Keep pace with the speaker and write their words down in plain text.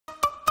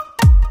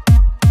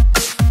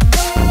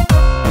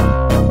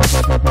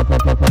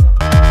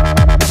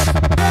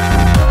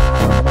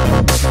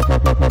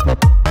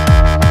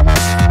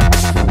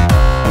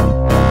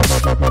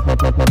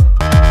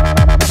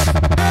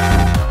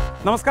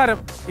നമസ്കാരം.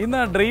 ഇന്ന്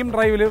ഡ്രീം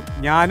ഡ്രൈവിൽ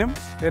ഞാനും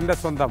എൻ്റെ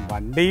സ്വന്തം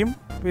വണ്ടിയും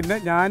പിന്നെ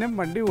ഞാനും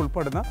വണ്ടിയും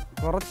ഉൾപ്പെടുന്ന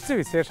കുറച്ച്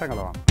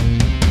വിശേഷങ്ങളുമാണ്.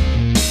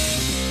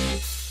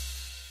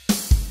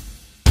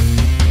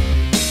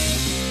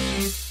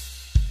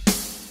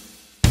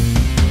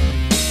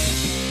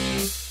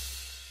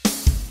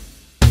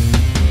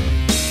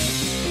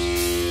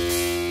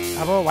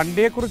 അപ്പോൾ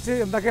വണ്ടിയെക്കുറിച്ച്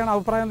എന്തൊക്കെയാണ്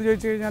അഭിപ്രായം എന്ന്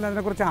ചോദിച്ചു കഴിഞ്ഞാൽ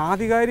അതിനെക്കുറിച്ച്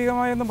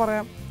ആധികാരികമായൊന്നും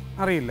പറയാൻ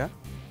അറിയില്ല.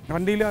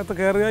 വണ്ടിയിലകത്ത്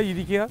കയറുക,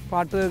 ഇരിക്കുക,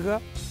 പാട്ട് കേൾക്കുക,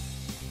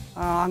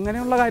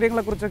 അങ്ങനെയുള്ള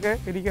കാര്യങ്ങളെക്കുറിച്ചൊക്കെ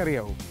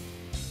എനിക്കറിയാവൂ.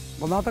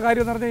 ഒന്നാമത്തെ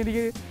കാര്യം എന്ന് പറഞ്ഞാൽ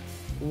എനിക്ക്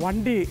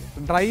വണ്ടി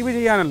ഡ്രൈവ്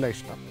ചെയ്യാനല്ല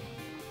ഇഷ്ടം,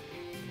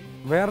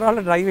 വേറൊരാൾ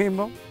ഡ്രൈവ്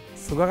ചെയ്യുമ്പം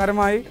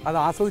സുഖകരമായി അത്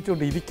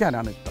ആസ്വദിച്ചുകൊണ്ട്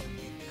ഇരിക്കാനാണ് ഇഷ്ടം.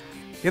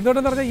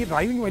 എന്തുകൊണ്ടെന്ന് പറഞ്ഞാൽ ഈ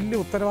ഡ്രൈവിങ് വലിയ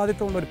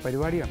ഉത്തരവാദിത്വമുള്ളൊരു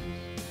പരിപാടിയാണ്.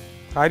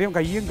 കാര്യം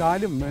കയ്യും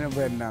കാലും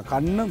പിന്നെ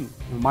കണ്ണും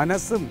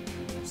മനസ്സും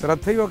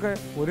ശ്രദ്ധയും ഒക്കെ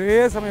ഒരേ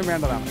സമയം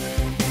വേണ്ടതാണ്.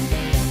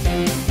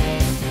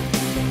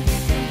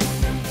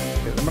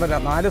 നമ്മുടെ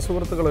 4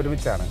 സുഹൃത്തുക്കൾ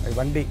ഒരുമിച്ചാണ്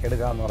വണ്ടി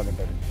എടുക്കുക എന്ന്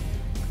പറഞ്ഞിട്ട്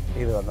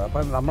ഇത് വന്നത്.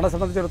 അപ്പം നമ്മളെ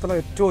സംബന്ധിച്ചിടത്തോളം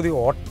ഏറ്റവും അധികം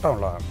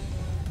ഓട്ടമുള്ളതാണ്.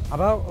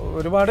 അപ്പോൾ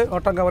ഒരുപാട്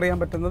ഓട്ടം കവർ ചെയ്യാൻ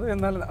പറ്റുന്നത്,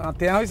 എന്നാൽ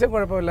അത്യാവശ്യം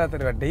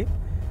കുഴപ്പമില്ലാത്തൊരു വണ്ടി,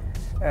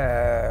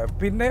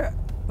 പിന്നെ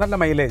നല്ല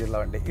മൈലേജുള്ള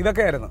വണ്ടി,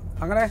 ഇതൊക്കെയായിരുന്നു.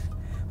 അങ്ങനെ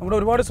നമ്മുടെ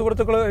ഒരുപാട്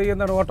സുഹൃത്തുക്കൾ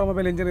എന്താണ്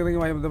ഓട്ടോമൊബൈൽ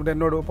എഞ്ചിനീയറിംഗുമായി ബന്ധപ്പെട്ട്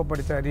എന്നോട് ഒപ്പം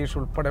പഠിച്ച അരീഷ്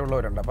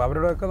ഉൾപ്പെടെയുള്ളവരുണ്ട്. അപ്പോൾ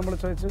അവരോടൊക്കെ നമ്മൾ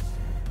ചോദിച്ച്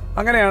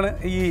അങ്ങനെയാണ്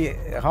ഈ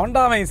ഹോണ്ട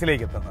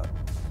അമൈസിലേക്ക് എത്തുന്നത്.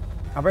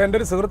 അപ്പോൾ എൻ്റെ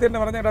ഒരു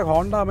സുഹൃത്തിൻ്റെ പറഞ്ഞാൽ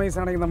ഹോണ്ട അമൈസ്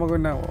ആണെങ്കിൽ നമുക്ക്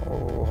പിന്നെ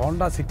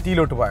ഹോണ്ട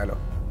സിറ്റിയിലോട്ട് പോയാലോ.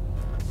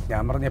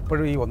 ഞാൻ പറഞ്ഞ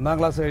എപ്പോഴും ഈ 1ാം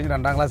ക്ലാസ് കഴിഞ്ഞ്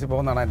 2ാം ക്ലാസ്സിൽ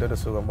പോകുന്നതാണ് എൻ്റെ ഒരു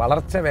സുഖം.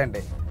 വളർച്ച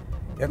വേണ്ടേ?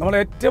 നമ്മൾ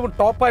ഏറ്റവും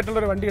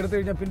ടോപ്പായിട്ടുള്ളൊരു വണ്ടി എടുത്തു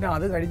കഴിഞ്ഞാൽ പിന്നെ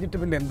അത് കഴിഞ്ഞിട്ട്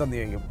പിന്നെ എന്തെന്ന്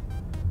ചോദിക്കും.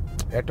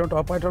 ഏറ്റവും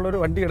ടോപ്പായിട്ടുള്ളൊരു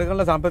വണ്ടി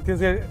എടുക്കാനുള്ള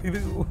സാമ്പത്തിക ഇത്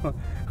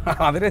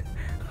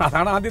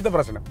അതാണ് ആദ്യത്തെ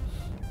പ്രശ്നം.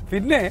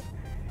 പിന്നെ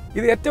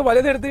ഇത് ഏറ്റവും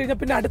വലുതെടുത്തു കഴിഞ്ഞാൽ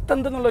പിന്നെ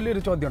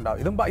അടുത്തെന്തെന്നുള്ളൊരു ചോദ്യം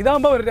ഉണ്ടാവും.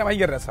 ഇതാകുമ്പോൾ ഒരു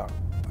ഭയങ്കര രസമാണ്,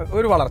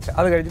 ഒരു വളർച്ച.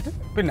 അത് കഴിഞ്ഞിട്ട്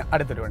പിന്നെ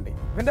അടുത്തൊരു വണ്ടി,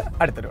 പിന്നെ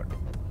അടുത്തൊരു വണ്ടി.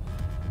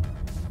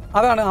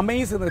 അതാണ്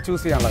അമേസ് എന്ന്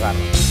ചൂസ് ചെയ്യാനുള്ള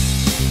കാരണം.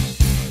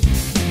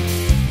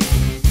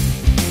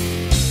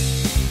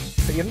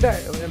 എൻ്റെ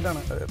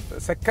എന്താണ്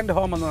സെക്കൻഡ്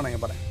ഹോം എന്ന്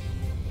വേണമെങ്കിൽ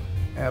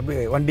പറയാം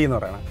വണ്ടി എന്ന്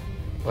പറയണം.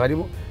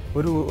 കാര്യം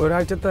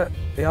ഒരാഴ്ചത്തെ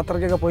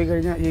യാത്രയ്ക്കൊക്കെ പോയി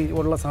കഴിഞ്ഞാൽ ഈ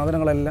ഉള്ള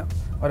സാധനങ്ങളെല്ലാം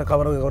ഓരോ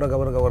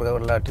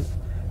കവറിലായിട്ട്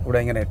ഇവിടെ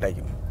ഇങ്ങനെ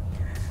ഇട്ടേക്കും.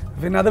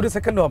 പിന്നെ അതൊരു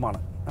സെക്കൻഡ്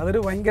ഹോമാണ്,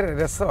 അതൊരു ഭയങ്കര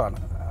രസമാണ്.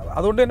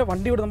 അതുകൊണ്ട് തന്നെ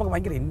വണ്ടിയോട് നമുക്ക്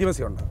ഭയങ്കര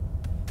ഇൻറ്റിമസി ഉണ്ട്.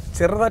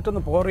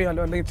 ചെറുതായിട്ടൊന്ന്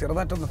പോറിയാലോ അല്ലെങ്കിൽ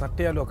ചെറുതായിട്ടൊന്ന്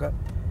തട്ടിയാലോ ഒക്കെ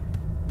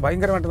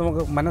ഭയങ്കരമായിട്ട്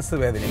നമുക്ക് മനസ്സ്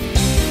വേദനിക്കും.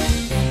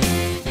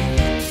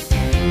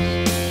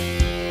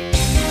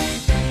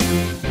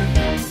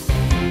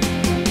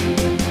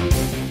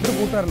 ഒരു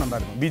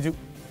കൂട്ടുകാരനുണ്ടായിരുന്നു,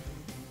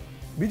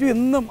 ബിജു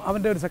എന്നും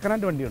അവൻ്റെ ഒരു സെക്കൻഡ്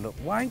ഹാൻഡ് വണ്ടിയുണ്ട്.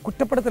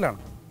 കുറ്റപ്പെടുത്തലാണ്.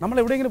 നമ്മൾ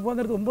എവിടെയെങ്കിലും പോകുന്ന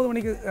നേരത്ത് 9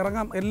 മണിക്ക്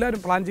ഇറങ്ങാം എല്ലാവരും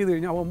പ്ലാൻ ചെയ്ത്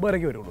കഴിഞ്ഞാൽ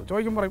 9:30 വരുള്ളൂ.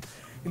 ചോദിക്കും പറയും,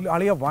 ഇല്ല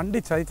അളിയ വണ്ടി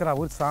ചതിച്ചടാ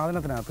ഒരു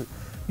സാധനത്തിനകത്ത്.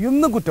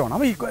 ഇന്നും കുറ്റമാണ്.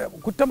 അവൻ ഈ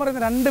കുറ്റം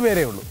പറയുന്ന 2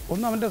 പേരേ ഉള്ളൂ.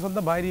 ഒന്ന് അവൻ്റെ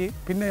സ്വന്തം ഭാര്യയും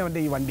പിന്നെ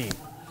അവൻ്റെ ഈ വണ്ടിയും.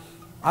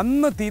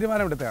 അന്ന്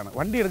തീരുമാനമെടുത്തതാണ്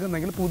വണ്ടി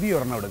എടുക്കുന്നെങ്കിൽ പുതിയ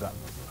ഒരെണ്ണം എടുക്കുക.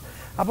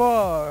 അപ്പോൾ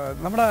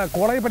നമ്മുടെ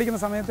കോളേജിൽ പഠിക്കുന്ന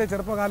സമയത്ത്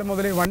ചെറുപ്പകാലം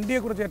മുതലേ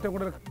വണ്ടിയെക്കുറിച്ച് ഏറ്റവും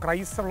കൂടുതൽ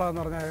ക്രൈസ്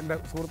ഉള്ളതെന്ന് പറഞ്ഞാൽ എൻ്റെ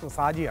സുഹൃത്ത്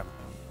സാജിയാണ്.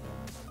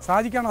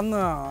 സാജിക്കാണ് അന്ന്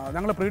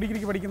ഞങ്ങൾ പ്രീ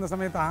ഡിഗ്രിക്ക് പഠിക്കുന്ന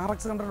സമയത്ത് RX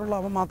 100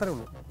 അവൻ മാത്രമേ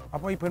ഉള്ളൂ.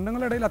 അപ്പോൾ ഈ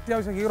പെണ്ണുങ്ങളുടെ ഇടയിൽ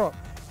അത്യാവശ്യം ഹീറോ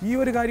ഈ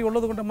ഒരു കാര്യം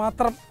ഉള്ളത് കൊണ്ട്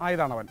മാത്രം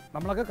ആയതാണ് അവൻ.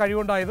 നമ്മളൊക്കെ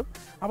കഴിവുണ്ടായതും.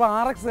 അപ്പോൾ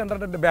RX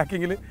 100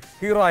 ബാക്കിങ്ങിൽ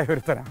ഹീറോ ആയ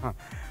ഒരുത്തരാണ്.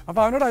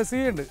 അപ്പോൾ അവനോട്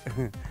അസൂയുണ്ട്.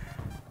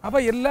 അപ്പോൾ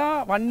എല്ലാ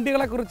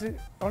വണ്ടികളെക്കുറിച്ച്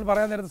നമ്മൾ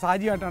പറയാൻ നേരത്ത്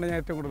സാജിയായിട്ടാണ് ഞാൻ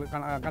ഏറ്റവും കൂടുതൽ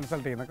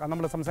കൺസൾട്ട് ചെയ്യുന്നത്,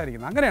 നമ്മൾ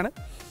സംസാരിക്കുന്നത്. അങ്ങനെയാണ്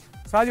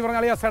സാജി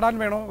പറഞ്ഞാൽ ആ സെഡാൻ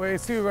വേണോ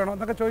SUV വേണോ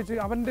എന്നൊക്കെ ചോദിച്ച്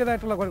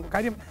അവൻ്റേതായിട്ടുള്ള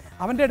കാര്യം.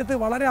 അവൻ്റെ അടുത്ത്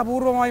വളരെ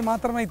അപൂർവമായി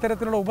മാത്രമേ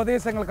ഇത്തരത്തിലുള്ള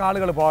ഉപദേശങ്ങൾക്ക്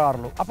ആളുകൾ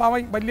പോകാറുള്ളൂ. അപ്പോൾ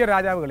അവൻ വലിയ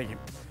രാജാവ് കളിക്കും.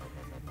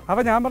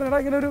 അപ്പോൾ ഞാൻ പറഞ്ഞാൽ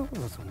ഇങ്ങനെ ഒരു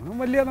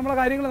വലിയ നമ്മളെ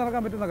കാര്യങ്ങൾ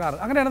നടക്കാൻ പറ്റുന്ന കാർ.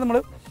 അങ്ങനെയാണ്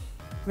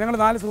ഞങ്ങൾ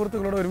 4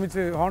 സുഹൃത്തുക്കളോട്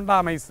ഒരുമിച്ച് ഹോണ്ട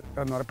അമൈസ്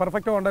എന്ന് പറയും.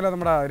 പെർഫെക്റ്റ് ഹോണ്ടയിലെ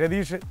നമ്മുടെ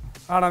രതീഷ്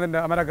ആണ് അതിൻ്റെ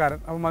അമരക്കാരൻ,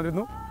 അവൻ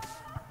വന്നിരുന്നു.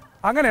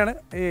 അങ്ങനെയാണ്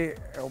ഈ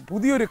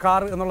പുതിയൊരു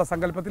കാർ എന്നുള്ള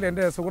സങ്കല്പത്തിൽ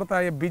എൻ്റെ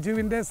സുഹൃത്തായ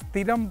ബിജുവിൻ്റെ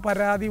സ്ഥിരം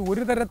പരാതി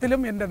ഒരു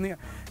തരത്തിലും എൻ്റെ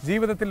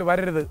ജീവിതത്തിൽ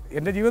വരരുത്.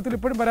 എൻ്റെ ജീവിതത്തിൽ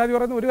ഇപ്പോഴും പരാതി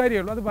പറയുന്ന ഒരു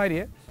കാര്യമേ ഉള്ളൂ, അത്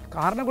ഭാര്യയെ.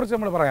 കാറിനെ കുറിച്ച്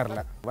നമ്മൾ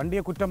പറയാറില്ല.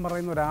 വണ്ടിയെ കുറ്റം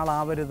പറയുന്ന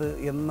ഒരാളാവരുത്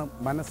എന്ന്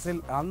മനസ്സിൽ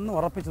അന്ന്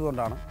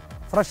ഉറപ്പിച്ചതുകൊണ്ടാണ്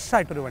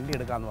ഫ്രഷായിട്ടൊരു വണ്ടി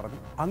എടുക്കാമെന്ന്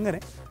പറഞ്ഞു.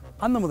 അങ്ങനെ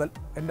അന്ന് മുതൽ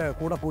എൻ്റെ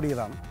കൂടെ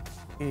കൂടിയതാണ്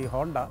ഈ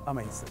ഹോണ്ട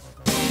അമൈസ്.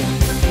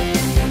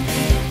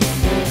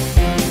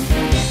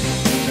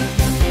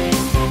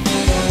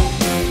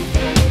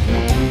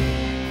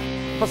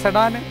 ഇപ്പോൾ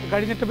സെഡാൻ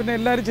കഴിഞ്ഞിട്ട് പിന്നെ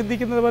എല്ലാവരും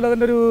ചിന്തിക്കുന്നത് പോലെ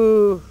അതിൻ്റെ ഒരു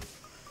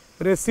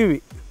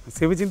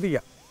SUV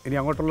ചിന്തിക്കാം. ഇനി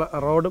അങ്ങോട്ടുള്ള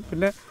റോഡും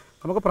പിന്നെ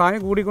നമുക്ക്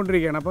പ്രായം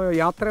കൂടിക്കൊണ്ടിരിക്കുകയാണ്. അപ്പോൾ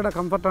യാത്രയുടെ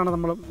കംഫർട്ടാണ്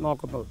നമ്മൾ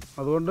നോക്കുന്നത്.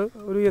 അതുകൊണ്ട്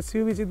ഒരു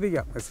SUV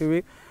ചിന്തിക്കാം. SUV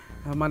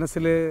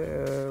മനസ്സിൽ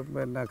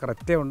പിന്നെ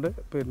ക്രെറ്റയുണ്ട്,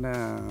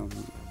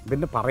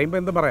 പിന്നെ പറയുമ്പോൾ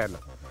എന്തും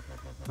പറയാമല്ലോ,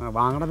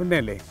 വാങ്ങണം പിന്നെ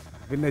അല്ലേ,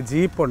 പിന്നെ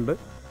ജീപ്പുണ്ട്,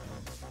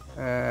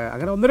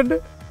 അങ്ങനെ ഒന്ന് രണ്ട്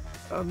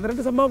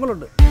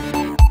സംഭവങ്ങളുണ്ട്.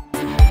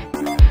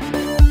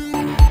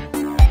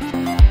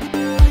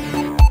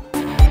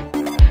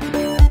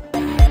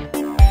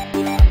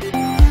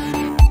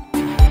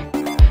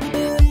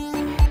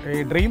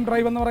 ഈ ഡ്രീം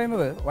ഡ്രൈവ് എന്ന്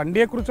പറയുന്നത്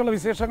വണ്ടിയെക്കുറിച്ചുള്ള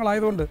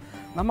വിശേഷങ്ങളായതുകൊണ്ട്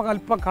നമുക്ക്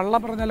അല്പം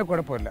കള്ളം പറഞ്ഞാലും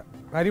കുഴപ്പമില്ല.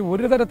 കാര്യം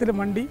ഒരു തരത്തിലും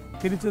വണ്ടി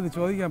തിരിച്ചത്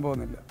ചോദിക്കാൻ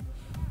പോകുന്നില്ല.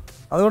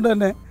 അതുകൊണ്ട്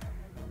തന്നെ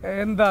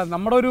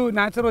നമ്മുടെ ഒരു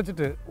നാച്ചർ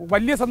വെച്ചിട്ട്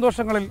വലിയ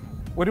സന്തോഷങ്ങളിൽ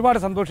ഒരുപാട്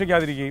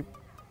സന്തോഷിക്കാതിരിക്കുകയും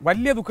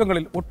വലിയ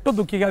ദുഃഖങ്ങളിൽ ഒട്ടും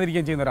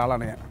ദുഃഖിക്കാതിരിക്കുകയും ചെയ്യുന്ന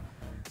ഒരാളാണ് ഞാൻ.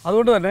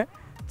 അതുകൊണ്ട് തന്നെ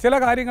ചില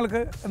കാര്യങ്ങൾക്ക്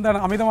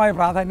അമിതമായ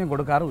പ്രാധാന്യം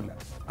കൊടുക്കാറുമില്ല.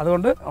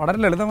 അതുകൊണ്ട് വളരെ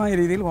ലളിതമായ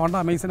രീതിയിൽ ഹോണ്ട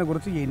അമേസിനെ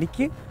കുറിച്ച്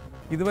എനിക്ക്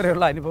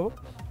ഇതുവരെയുള്ള അനുഭവം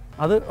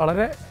അത്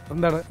വളരെ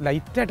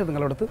ലൈറ്റായിട്ട്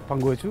നിങ്ങളടുത്ത്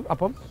പങ്കുവച്ചു.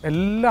 അപ്പം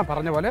എല്ലാം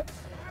പറഞ്ഞ പോലെ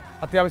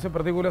അത്യാവശ്യം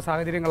പ്രതികൂല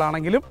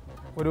സാഹചര്യങ്ങളാണെങ്കിലും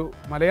ഒരു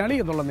മലയാളി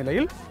എന്നുള്ള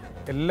നിലയിൽ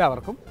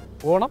എല്ലാവർക്കും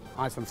ഓണം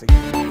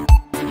ആശംസിക്കുന്നു.